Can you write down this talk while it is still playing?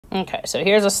Okay, so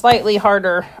here's a slightly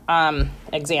harder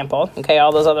example. Okay,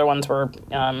 all those other ones were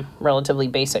relatively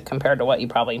basic compared to what you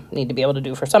probably need to be able to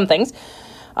do for some things.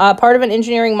 Part of an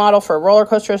engineering model for a roller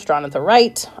coaster is drawn at the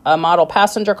right. A model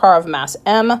passenger car of mass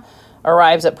M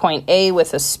arrives at point A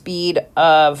with a speed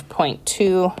of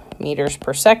 0.2 meters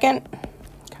per second.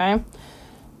 Okay,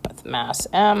 with mass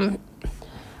M.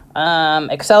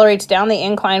 Accelerates down the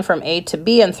incline from A to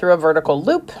B and through a vertical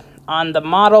loop. On the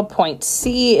model, point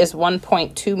C is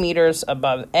 1.2 meters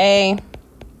above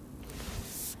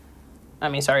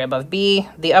above B.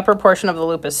 The upper portion of the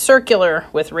loop is circular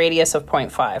with radius of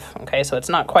 0.5. Okay, so it's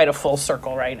not quite a full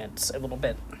circle, right? It's a little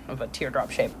bit of a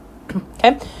teardrop shape.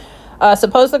 Okay.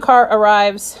 Suppose the car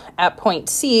arrives at point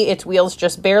C. Its wheels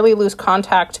just barely lose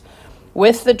contact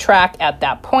with the track at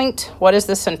that point. What is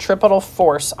the centripetal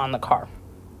force on the car?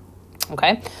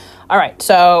 Okay. All right.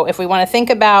 So if we want to think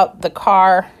about the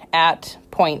car at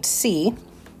point C,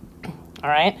 all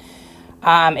right,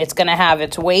 it's going to have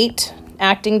its weight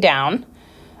acting down.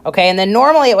 Okay. And then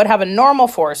normally it would have a normal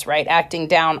force, right, acting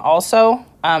down also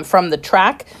from the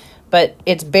track, but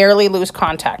it's barely lose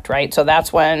contact, right? So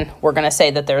that's when we're going to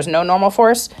say that there's no normal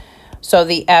force. So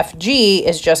the FG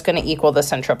is just going to equal the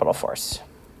centripetal force.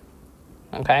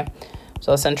 Okay.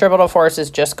 So the centripetal force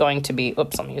is just going to be,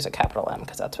 oops, let me use a capital M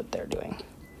because that's what they're doing.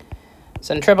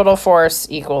 Centripetal force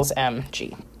equals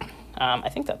mg. I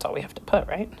think that's all we have to put,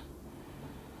 right?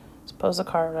 Suppose the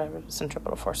car,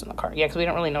 centripetal force in the car. Yeah, because we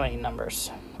don't really know any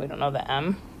numbers. We don't know the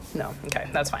m. No, okay,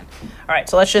 that's fine. All right,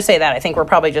 so let's just say that. I think we're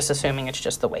probably just assuming it's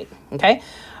just the weight, okay?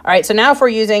 All right, so now if we're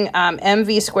using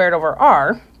mv squared over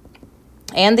r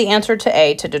and the answer to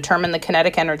A to determine the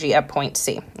kinetic energy at point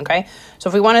C, okay? So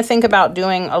if we want to think about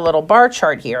doing a little bar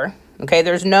chart here, okay,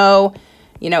 there's no,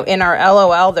 in our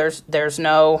LOL, there's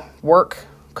no work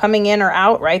coming in or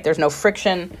out, right? There's no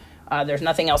friction. There's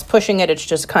nothing else pushing it. It's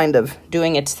just kind of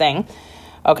doing its thing.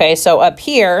 Okay, so up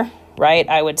here, right,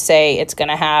 I would say it's going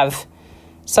to have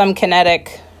some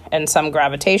kinetic and some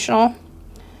gravitational.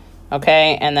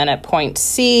 Okay, and then at point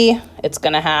C, it's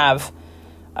going to have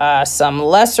some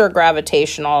lesser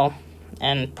gravitational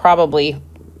and probably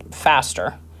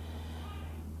faster,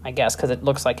 I guess, because it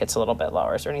looks like it's a little bit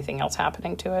lower. Is there anything else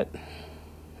happening to it?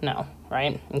 No,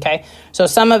 right? Okay, so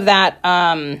some of that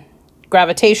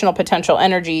gravitational potential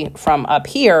energy from up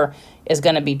here is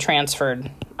going to be transferred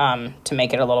to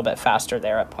make it a little bit faster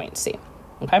there at point C.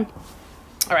 Okay, all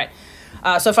right.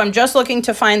 So if I'm just looking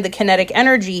to find the kinetic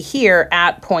energy here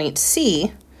at point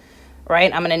C,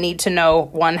 right, I'm going to need to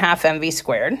know 1/2 mv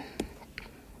squared.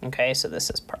 Okay, so this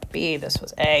is part B, this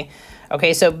was A.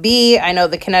 Okay, so B, I know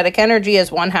the kinetic energy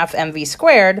is 1/2 mv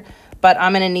squared, but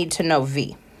I'm going to need to know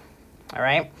V. All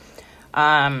right,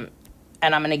 and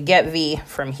I'm going to get V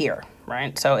from here,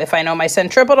 right? So if I know my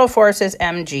centripetal force is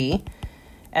mg,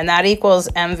 and that equals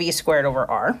mv squared over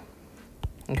r,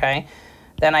 okay,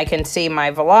 then I can see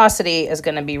my velocity is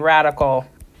going to be radical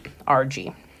rg,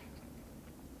 all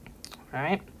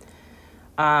right,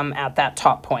 at that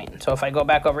top point. So if I go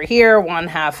back over here,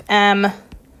 1/2 m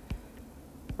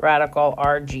radical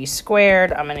rg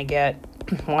squared, I'm going to get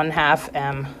 1/2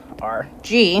 m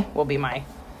rg will be my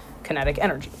kinetic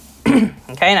energy.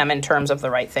 Okay, and I'm in terms of the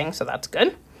right thing, so that's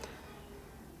good.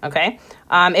 Okay,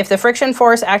 if the friction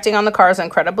force acting on the car is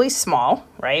incredibly small,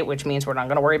 right, which means we're not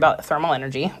going to worry about thermal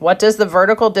energy, what does the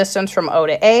vertical distance from O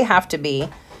to A have to be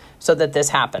so that this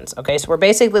happens? Okay, so we're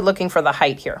basically looking for the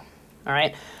height here. All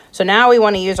right, so now we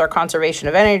want to use our conservation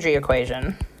of energy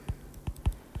equation.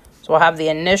 So we'll have the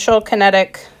initial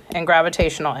kinetic and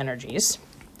gravitational energies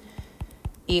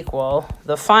equal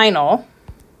the final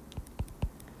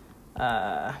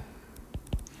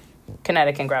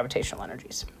kinetic and gravitational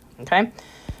energies. Okay,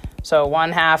 so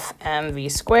 1/2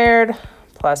 mv squared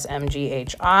plus mghi,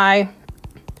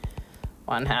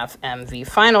 1/2 mv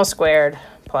final squared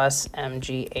plus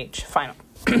mgh final.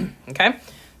 Okay,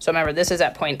 so remember, this is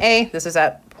at point A, this is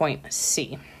at point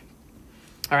C.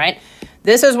 All right,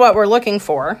 this is what we're looking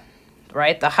for,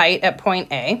 right? The height at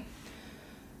point A.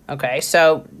 Okay,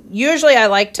 so usually I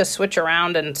like to switch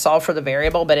around and solve for the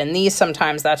variable, but in these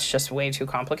sometimes that's just way too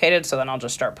complicated, so then I'll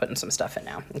just start putting some stuff in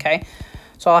now, okay?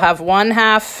 So I'll have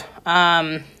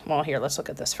 1/2, well, here, let's look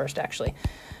at this first, actually.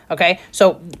 Okay,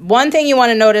 so one thing you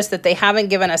want to notice that they haven't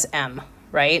given us m,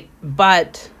 right?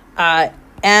 But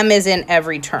m is in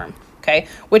every term, okay?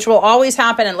 Which will always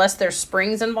happen unless there's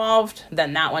springs involved,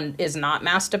 then that one is not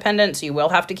mass dependent, so you will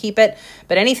have to keep it.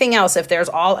 But anything else, if there's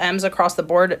all m's across the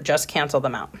board, just cancel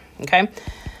them out, okay?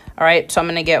 All right, so I'm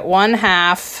going to get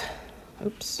 1/2,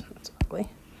 oops, that's ugly.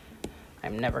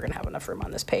 I'm never going to have enough room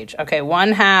on this page. Okay,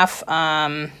 1/2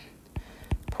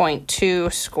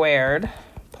 0.2 squared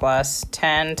plus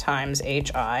 10 times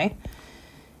hi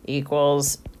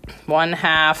equals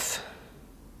 1/2.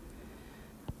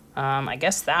 I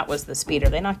guess that was the speed.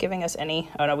 Are they not giving us any?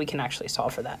 Oh, no, we can actually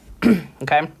solve for that.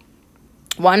 Okay.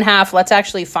 1/2. Let's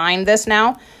actually find this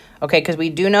now. Okay, because we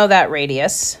do know that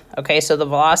radius. Okay, so the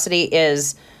velocity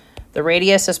is, the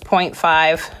radius is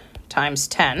 0.5 times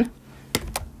 10.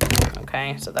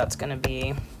 Okay, so that's going to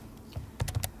be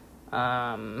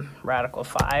radical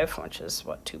 5, which is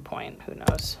what, 2 point, who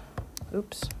knows?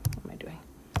 Oops, what am I doing?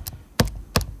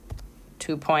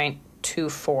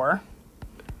 2.24.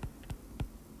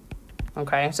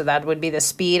 Okay, so that would be the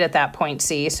speed at that point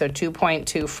C. So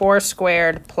 2.24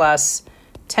 squared plus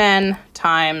 10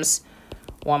 times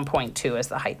 1.2 is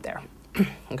the height there.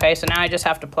 Okay, so now I just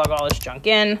have to plug all this junk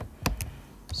in.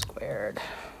 Squared.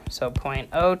 So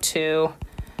 0.02.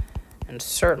 And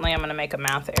certainly I'm going to make a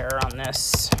math error on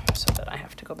this so that I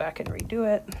have to go back and redo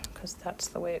it because that's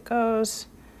the way it goes.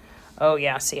 Oh,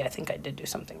 yeah, see, I think I did do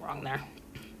something wrong there.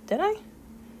 Did I?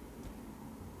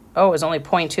 Oh, it was only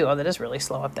 0.2. Oh, that is really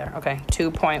slow up there. Okay,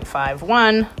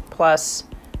 2.51 plus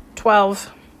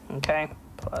 12. Okay,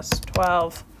 plus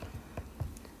 12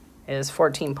 is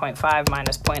 14.5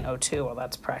 minus 0.02. Well,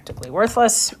 that's practically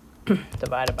worthless.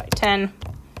 Divided by 10.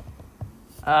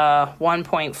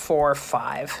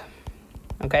 1.45.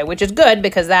 Okay, which is good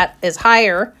because that is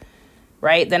higher,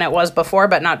 right, than it was before,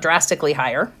 but not drastically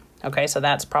higher. Okay, so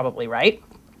that's probably right.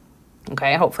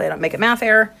 Okay, hopefully I don't make a math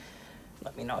error.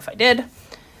 Let me know if I did.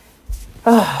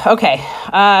 Okay,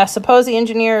 suppose the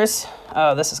engineers...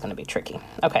 Oh, this is going to be tricky.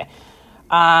 Okay.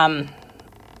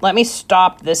 Let me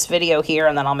stop this video here,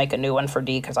 and then I'll make a new one for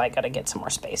D because I got to get some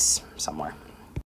more space somewhere.